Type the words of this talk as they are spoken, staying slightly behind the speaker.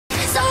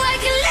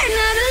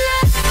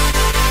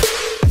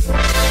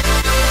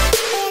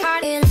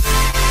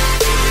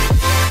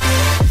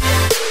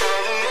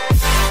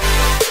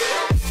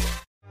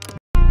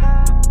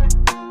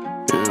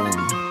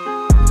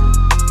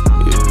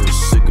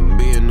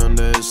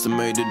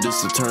made it,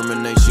 this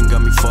determination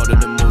got me farther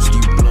than most of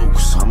you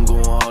blokes. I'm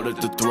going hard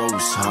at the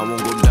throats, I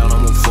won't go down, I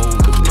won't fold.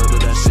 The blood of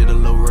that shit a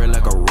little red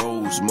like a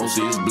rose.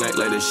 Mostly it's black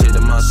like the shit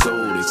in my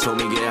soul. They told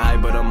me get high,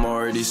 but I'm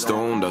already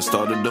stoned. I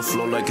started to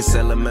flow like it's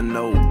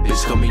LMNO.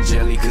 Bitch call me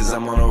jelly cause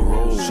I'm on a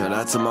roll. Shout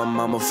out to my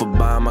mama for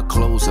buying my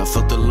clothes. I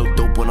felt a little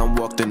dope when I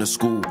walked into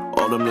school.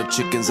 All them little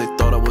chickens, they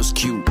thought I was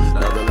cute.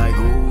 Now they're like,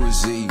 who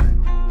is he?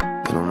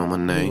 They don't know my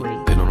name,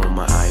 they don't know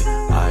my eye.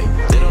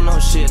 They don't know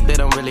shit, they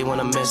don't really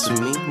wanna mess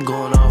with me. I'm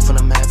going off when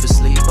I'm half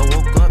asleep. I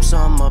woke up, so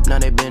I'm up, now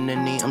they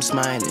bending knee. I'm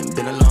smiling,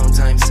 been a long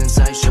time since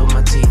I showed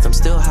my teeth. I'm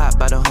still hot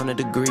by the 100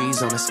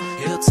 degrees on this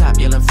hilltop,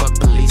 yelling fuck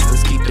police.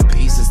 Let's keep the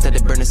peace, instead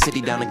they burn the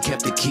city down and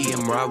kept the key.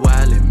 I'm raw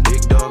wildin',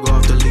 big dog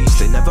off the leash.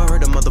 They never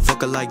heard a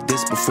motherfucker like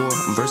this before.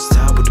 I'm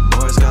versatile with the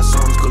bars, got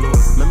songs galore.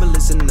 Remember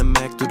listening to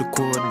Mac through the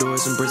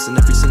corridors, embracing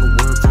every single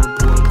word for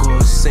important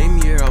cause. Same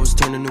year I was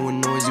turning to a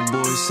noisy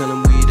boy,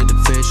 selling weed at the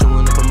fair,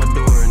 showing up at my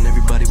door, and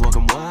everybody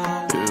walking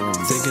wild.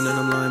 Thinking that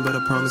I'm lying, but I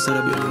promise that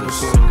I'll be doing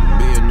before.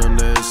 Being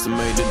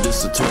underestimated,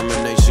 this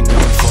determination got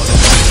me farther.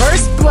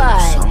 First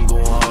blood. I'm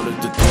going hard at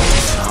the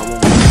throats. I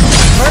won't go.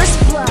 First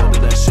blood.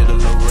 That shit a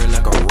little red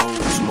like a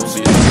rose.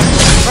 Mostly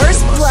it's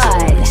First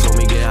blood. They told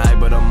me get high,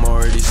 but I'm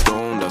already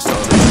stoned. I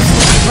started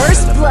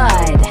First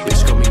blood.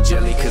 Bitch call me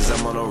jelly cause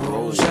I'm on a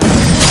roll.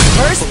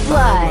 First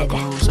blood.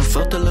 I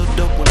felt a little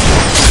dope when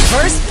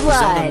First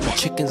blood. the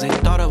chickens, they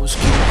thought I was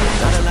cute.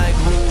 Got it like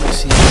who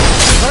is he?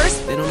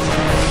 First. They don't know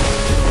my name.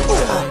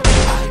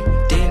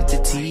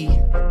 Identity.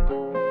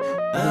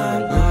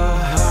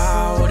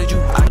 What did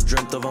you? I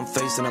dreamt of I'm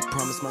facing. I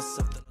promised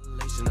myself that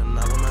elation, and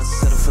I will not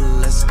settle for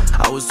less.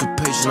 I was too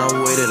patient. I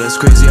waited. That's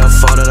crazy how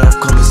far that I've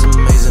come. It's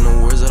amazing.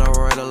 The words that I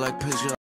write are like pictures.